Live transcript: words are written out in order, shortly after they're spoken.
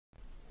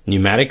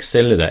Pneumatic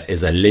cylinder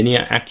is a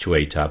linear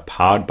actuator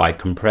powered by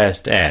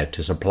compressed air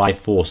to supply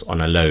force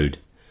on a load.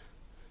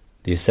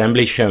 The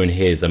assembly shown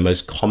here is the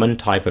most common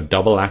type of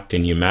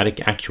double-acting pneumatic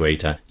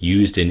actuator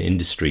used in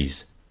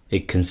industries.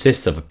 It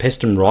consists of a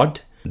piston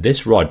rod.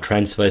 This rod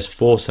transfers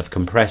force of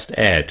compressed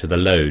air to the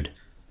load.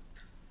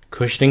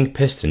 Cushioning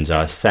pistons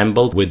are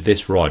assembled with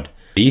this rod.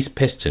 These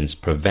pistons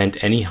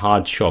prevent any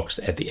hard shocks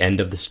at the end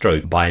of the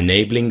stroke by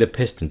enabling the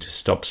piston to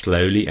stop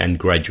slowly and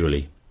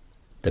gradually.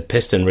 The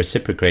piston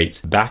reciprocates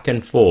back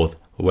and forth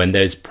when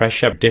there is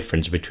pressure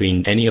difference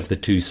between any of the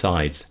two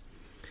sides.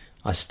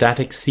 A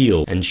static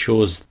seal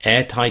ensures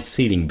airtight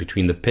sealing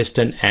between the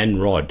piston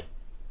and rod.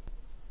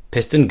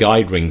 Piston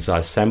guide rings are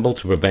assembled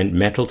to prevent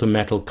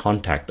metal-to-metal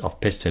contact of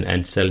piston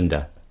and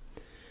cylinder.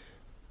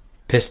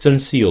 Piston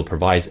seal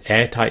provides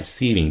airtight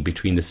sealing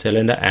between the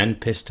cylinder and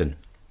piston.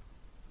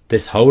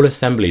 This whole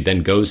assembly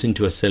then goes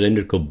into a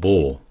cylindrical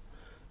bore.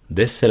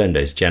 This cylinder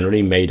is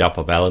generally made up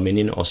of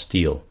aluminium or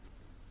steel.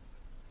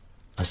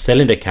 A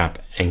cylinder cap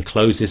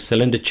encloses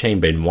cylinder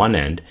chamber in one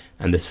end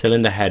and the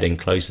cylinder head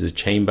encloses a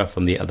chamber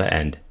from the other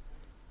end.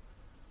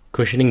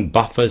 Cushioning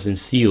buffers and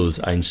seals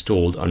are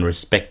installed on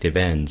respective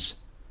ends.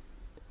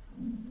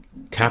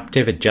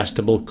 Captive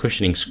adjustable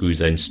cushioning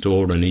screws are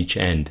installed on each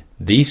end.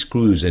 These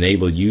screws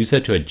enable user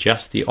to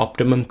adjust the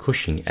optimum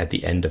cushioning at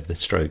the end of the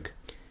stroke.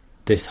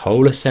 This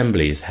whole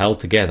assembly is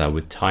held together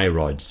with tie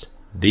rods.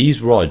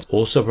 These rods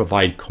also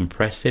provide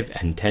compressive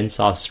and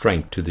tensile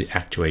strength to the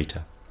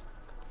actuator.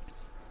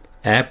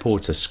 Air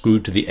ports are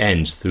screwed to the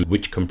ends through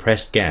which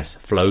compressed gas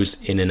flows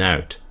in and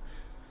out.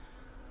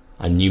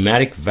 A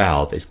pneumatic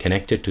valve is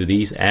connected to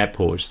these air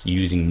ports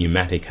using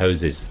pneumatic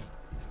hoses.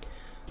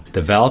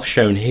 The valve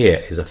shown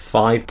here is a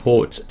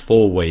 5-port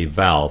 4-way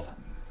valve.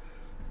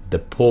 The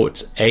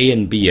ports A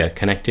and B are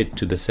connected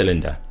to the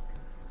cylinder.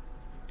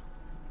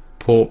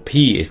 Port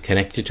P is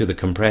connected to the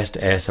compressed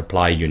air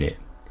supply unit.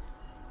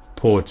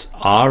 Ports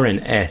R and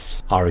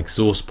S are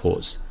exhaust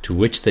ports to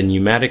which the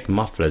pneumatic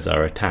mufflers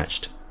are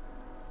attached.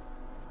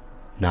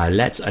 Now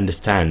let's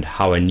understand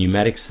how a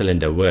pneumatic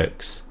cylinder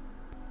works.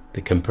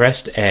 The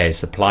compressed air is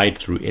supplied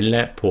through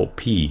inlet port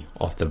P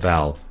of the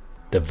valve.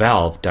 The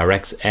valve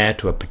directs air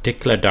to a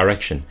particular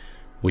direction,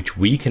 which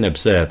we can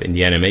observe in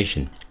the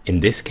animation. In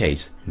this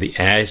case, the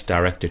air is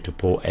directed to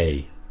port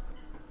A.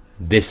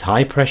 This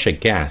high pressure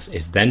gas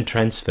is then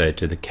transferred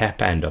to the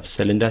cap end of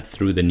cylinder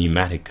through the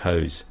pneumatic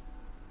hose.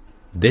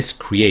 This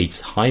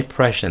creates high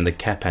pressure in the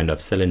cap end of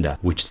cylinder,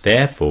 which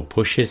therefore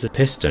pushes the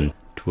piston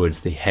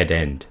towards the head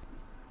end.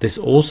 This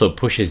also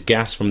pushes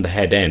gas from the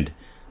head end.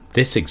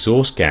 This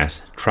exhaust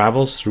gas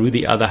travels through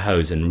the other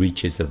hose and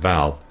reaches the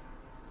valve.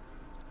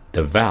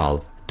 The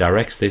valve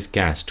directs this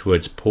gas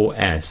towards port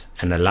S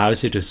and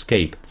allows it to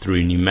escape through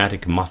a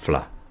pneumatic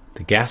muffler.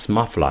 The gas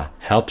muffler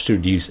helps to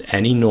reduce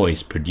any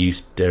noise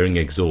produced during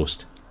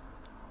exhaust.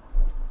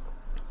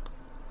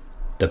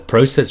 The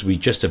process we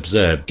just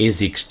observed is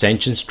the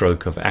extension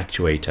stroke of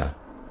actuator.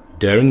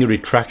 During the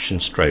retraction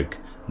stroke,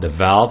 the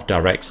valve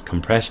directs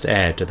compressed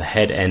air to the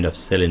head end of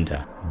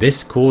cylinder.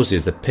 This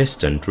causes the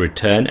piston to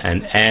return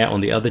and air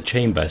on the other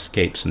chamber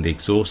escapes from the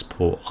exhaust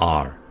port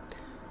R.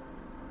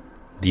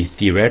 The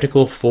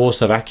theoretical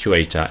force of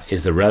actuator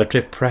is the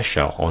relative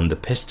pressure on the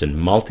piston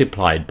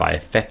multiplied by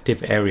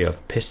effective area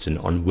of piston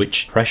on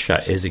which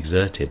pressure is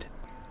exerted.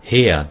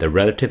 Here, the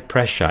relative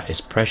pressure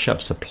is pressure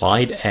of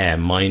supplied air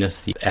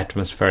minus the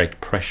atmospheric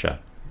pressure.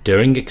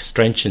 During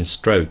extension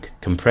stroke,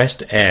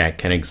 compressed air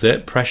can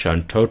exert pressure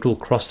on total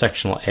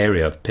cross-sectional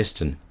area of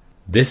piston.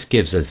 This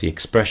gives us the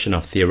expression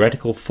of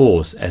theoretical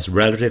force as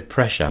relative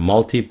pressure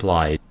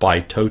multiplied by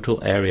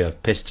total area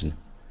of piston.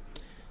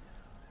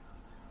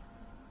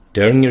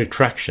 During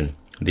retraction,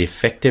 the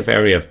effective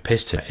area of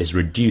piston is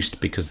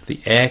reduced because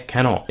the air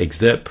cannot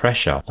exert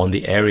pressure on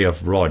the area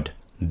of rod.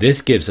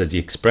 This gives us the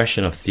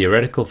expression of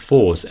theoretical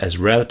force as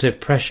relative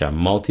pressure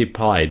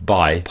multiplied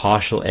by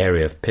partial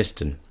area of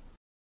piston.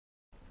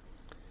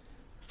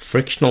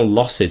 Frictional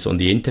losses on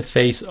the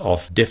interface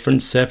of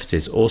different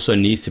surfaces also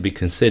needs to be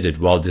considered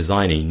while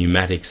designing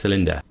pneumatic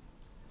cylinder.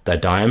 The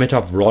diameter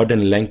of rod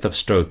and length of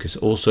stroke is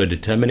also a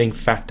determining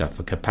factor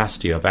for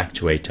capacity of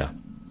actuator.